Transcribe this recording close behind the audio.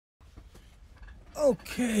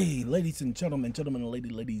Okay, ladies and gentlemen,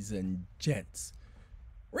 ladies and gents,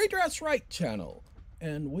 RedressRight channel,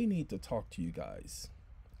 and we need to talk to you guys.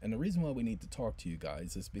 And the reason why we need to talk to you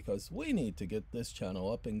guys is because we need to get this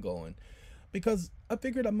channel up and going, because I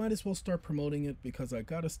figured I might as well start promoting it because I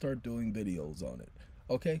got to start doing videos on it.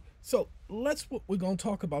 Okay, so what we're going to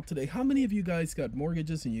talk about today. How many of you guys got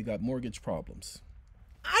mortgages and you got mortgage problems?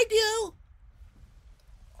 I do.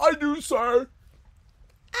 I do, sir.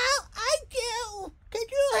 Oh, I do. Can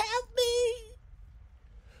you help me?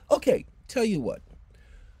 Okay, tell you what.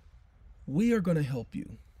 We are going to help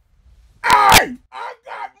you. Hey! I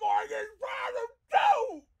got mortgage problems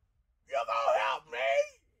too. You gonna help me?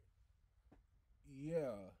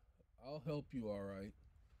 Yeah, I'll help you, all right.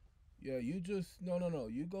 Yeah, you just, no,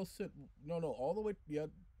 you go sit, all the way, yeah,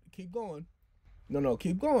 keep going. No,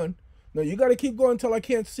 keep going. No, you got to keep going until I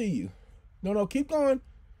can't see you. No, keep going.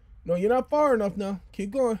 No, you're not far enough now.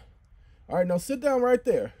 Keep going. All right, now sit down right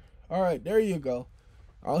there. All right, there you go.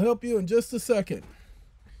 I'll help you in just a second.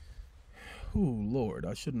 Oh, Lord,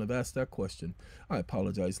 I shouldn't have asked that question. I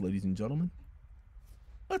apologize, ladies and gentlemen.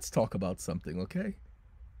 Let's talk about something, okay?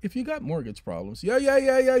 If you got mortgage problems, yeah,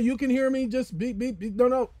 you can hear me. Just beep.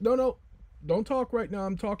 No. Don't talk right now.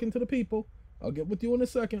 I'm talking to the people. I'll get with you in a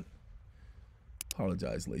second.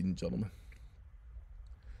 Apologize, ladies and gentlemen.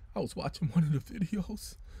 I was watching one of the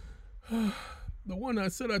videos. The one I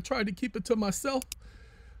said I tried to keep it to myself.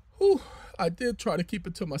 Whew, I did try to keep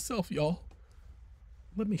it to myself, y'all.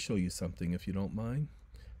 Let me show you something if you don't mind.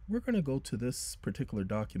 We're going to go to this particular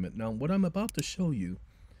document. Now, what I'm about to show you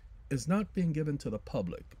is not being given to the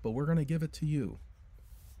public, but we're going to give it to you.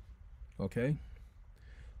 Okay?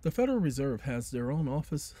 The Federal Reserve has their own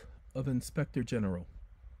Office of Inspector General.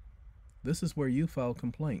 This is where you file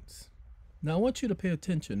complaints. Now, I want you to pay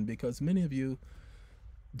attention because many of you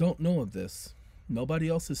don't know of this. Nobody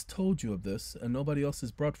else has told you of this, and nobody else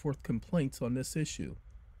has brought forth complaints on this issue.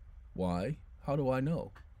 Why? How do I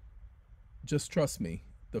know? Just trust me.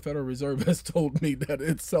 The Federal Reserve has told me that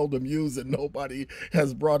it's seldom used and nobody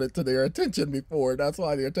has brought it to their attention before. That's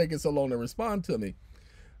why they're taking so long to respond to me.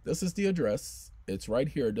 This is the address. It's right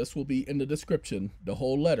here. This will be in the description, the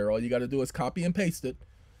whole letter. All you got to do is copy and paste it.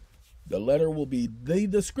 The letter will be the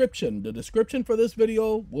description. The description for this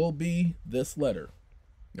video will be this letter.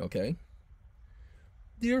 Okay?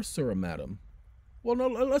 Dear sir or madam. Well, no,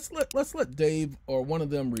 let's let Dave or one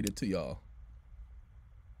of them read it to y'all.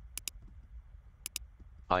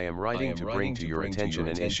 I am writing to bring to your attention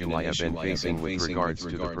an issue I have been facing with regards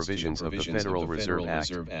to the provisions of the Federal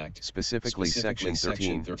Reserve Act, specifically Section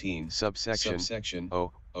 13, Subsection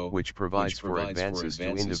O, which provides for advances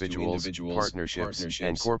to individuals, partnerships,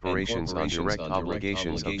 and corporations on direct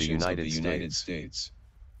obligations of the United States.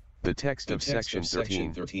 The text of Section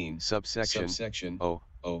 13, Subsection O,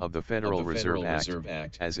 of the Federal Reserve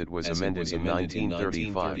Act, as it was amended in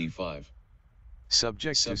 1935.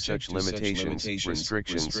 Subject to such limitations,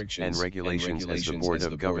 restrictions, and regulations as the Board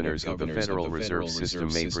of Governors of the Federal Reserve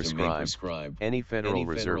System may prescribe, any Federal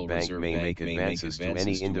Reserve Bank may make advances to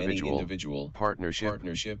any individual, partnership,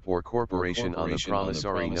 or corporation on the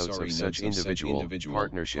promissory notes of such individual,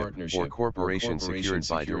 partnership, or corporation secured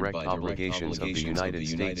by direct obligations of the United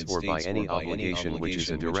States or by any obligation which is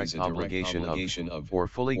a direct obligation of, or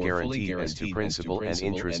fully guaranteed as to principal and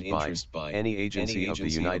interest by, any agency of the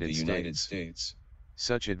United States.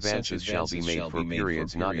 Such advances shall be made for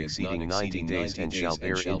periods not exceeding 90 days and shall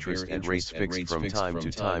bear interest at rates fixed from time to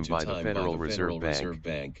time by the Federal Reserve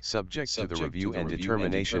Bank, subject to the review and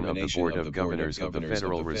determination of the Board of Governors of the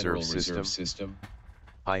Federal Reserve System.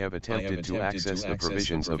 I have attempted to access the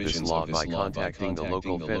provisions of this law by contacting the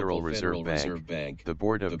local Federal Reserve Bank, the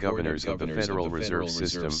Board of Governors of the Federal Reserve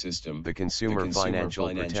System, the Consumer Financial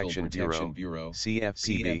Protection Bureau,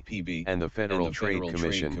 CFPB, and the Federal Trade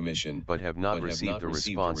Commission, but have not received a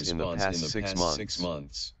response in the past 6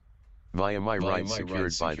 months. Via my rights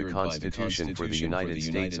secured by the Constitution for the United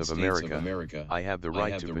States of America, I have the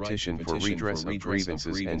right to petition for redress of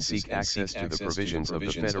grievances and seek access to the provisions of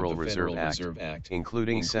the Federal Reserve Act,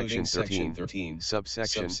 including Section 13,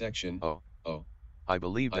 Subsection O. I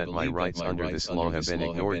believe that my rights under this law have been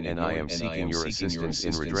ignored and I am seeking your assistance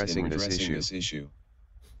in redressing this issue.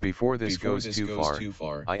 Before this goes too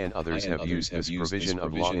far, I and others have used this provision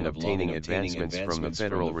of law in obtaining advancements from the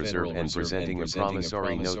Federal Reserve and presenting a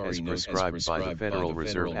promissory note as prescribed by the Federal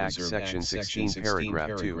Reserve Act Section 16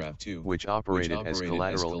 Paragraph 2, which operated as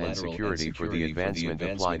collateral and security for the advancement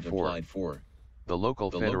applied for. the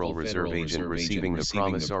local Federal Reserve agent receiving the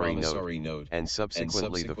promissory note, and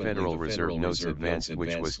subsequently the Federal Reserve notes advanced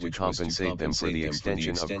which was to compensate them for the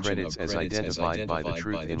extension of credits as identified by the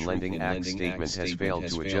Truth in Lending Act statement has failed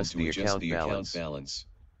to adjust the account balance.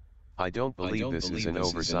 I don't believe this is an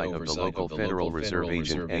oversight of the local Federal Reserve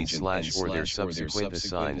agent and/or their subsequent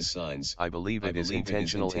assigns. I believe it is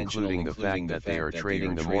intentional, including the fact that they are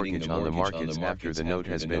trading the mortgage on the markets after the note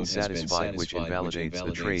has been satisfied, which invalidates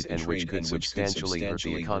the trade and which could substantially hurt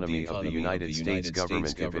the economy of the United States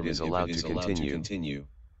government if it is allowed to continue.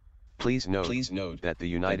 Please note that the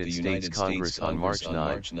United States Congress on March 9,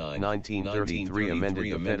 1933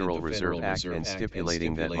 amended the Federal Reserve Act and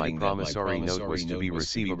stipulating that my promissory note was to be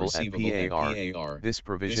receivable at PAR. This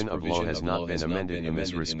provision of law has not been amended in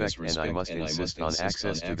this respect, and I must insist on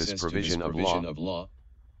access to this provision of law.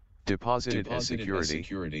 Deposited as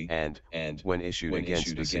security, and when issued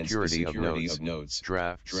against the security of notes,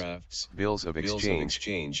 drafts, bills of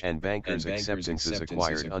exchange, and bankers' acceptances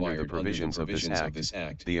acquired under the provisions of this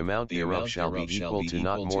Act, the amount thereof shall be equal to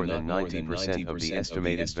not more than 90% of the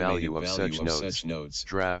estimated value of such notes,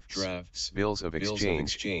 drafts, bills of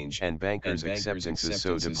exchange, and bankers' acceptances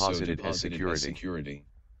so deposited as security.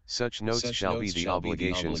 Such notes shall be the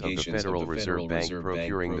obligations of the Federal Reserve Bank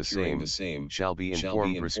procuring the same, shall be in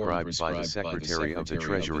form prescribed by the Secretary of the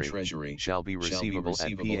Treasury, shall be receivable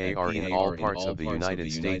at PAR in all parts of the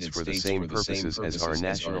United States for the same purposes as our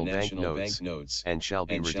national bank notes, and shall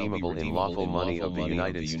be redeemable in lawful money of the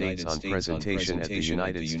United States on presentation at the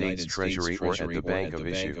United States Treasury or at the bank of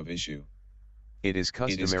issue. It is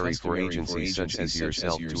customary for agencies such as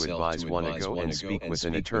yourself to advise one to go and speak with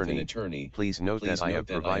an attorney. Please note that I have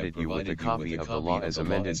provided you with a copy of the law as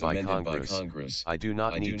amended by Congress. I do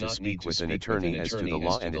not need to speak with an attorney as to the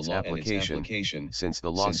law and its application, since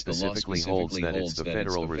the law specifically holds that it's the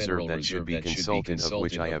Federal Reserve that should be consulted, of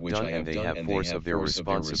which I have done, and they have force of their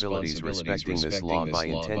responsibilities respecting this law by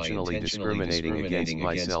intentionally discriminating against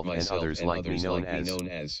myself and others like me known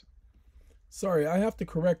as. Sorry, I have to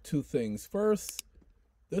correct two things. First,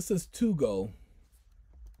 this is to go.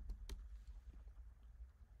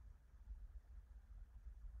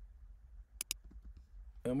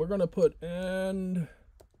 And we're going to put and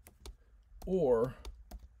or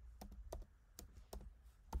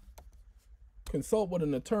consult with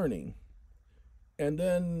an attorney. And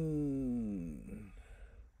then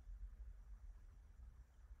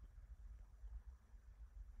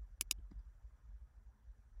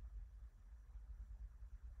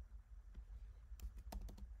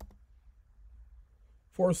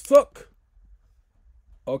forsook.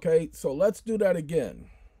 Okay, so let's do that again.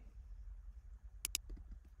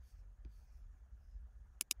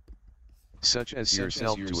 Such as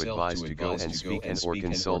yourself to advise to go and speak and or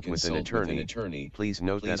consult with an attorney. Please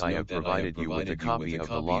note that I have provided you with a copy of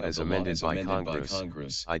the law as amended by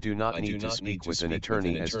Congress. I do not need to speak with an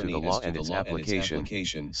attorney as to the law and its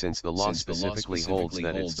application, since the law specifically holds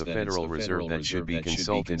that it's the Federal Reserve that should be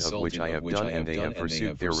consulted, of which I have done, and they have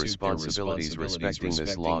pursued their responsibilities respecting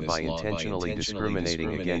this law by intentionally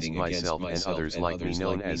discriminating against myself and others like me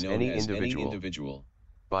known as any individual.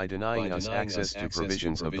 By denying us access to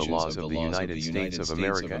provisions of the laws of the United States of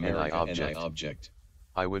America, and I object.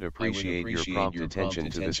 I would appreciate your prompt attention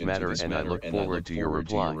to this matter, and I look forward to your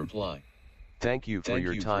reply. Thank you for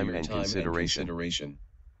your time and consideration.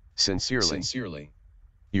 Sincerely,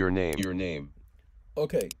 your name.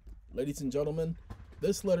 Okay, ladies and gentlemen,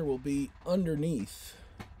 this letter will be underneath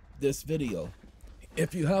this video.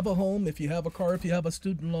 If you have a home, if you have a car, if you have a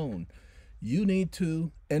student loan, you need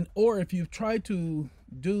to, or if you've tried to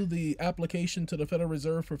do the application to the Federal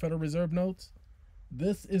Reserve for Federal Reserve notes,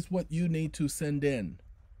 this is what you need to send in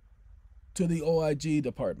to the OIG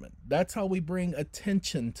department. That's how we bring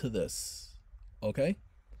attention to this. Okay?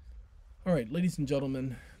 All right, ladies and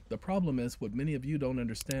gentlemen, the problem is what many of you don't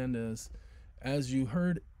understand is, as you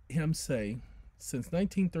heard him say, since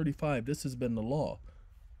 1935, this has been the law.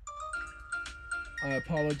 I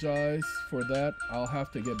apologize for that. I'll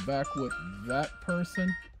have to get back with that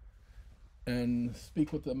person and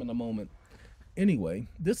speak with them in a moment. Anyway,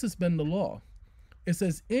 this has been the law. It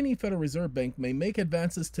says any Federal Reserve Bank may make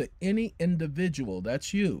advances to any individual,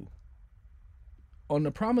 that's you, on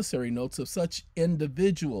the promissory notes of such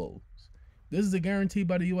individuals. This is a guarantee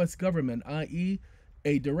by the U.S. government, i.e.,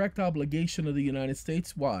 a direct obligation of the United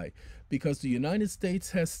States. Why? Because the United States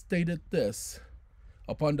has stated this: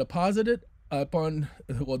 deposited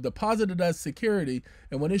as security,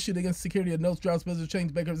 and when issued against security of notes, drafts, bills of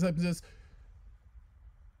exchange, bank acceptances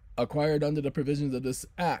acquired under the provisions of this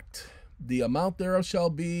act, the amount thereof shall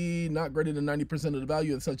be not greater than 90% of the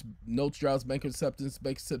value of such notes, drafts, bank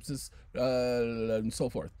acceptances, and so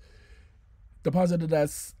forth. deposited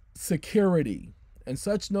as security, and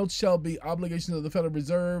such notes shall be obligations of the Federal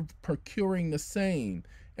Reserve procuring the same,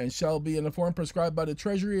 and shall be in the form prescribed by the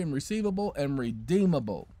Treasury and receivable and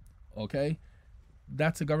redeemable. Okay,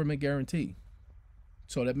 that's a government guarantee.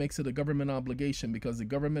 So that makes it a government obligation because the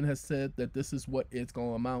government has said that this is what it's going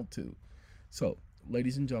to amount to. So,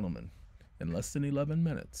 ladies and gentlemen, in less than 11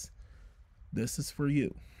 minutes, this is for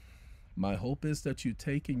you. My hope is that you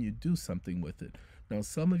take and you do something with it. Now,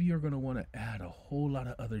 some of you are going to want to add a whole lot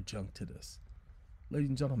of other junk to this. Ladies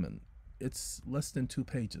and gentlemen, it's less than 2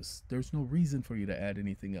 pages. There's no reason for you to add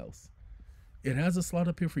anything else. It has a slot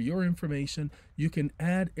up here for your information. You can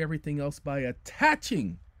add everything else by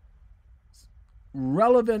attaching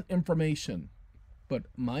relevant information. But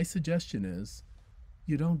my suggestion is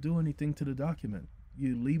you don't do anything to the document.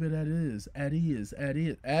 You leave it at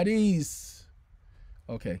ease.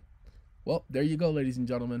 Okay. Well, there you go, ladies and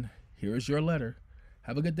gentlemen. Here's your letter.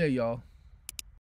 Have a good day, y'all.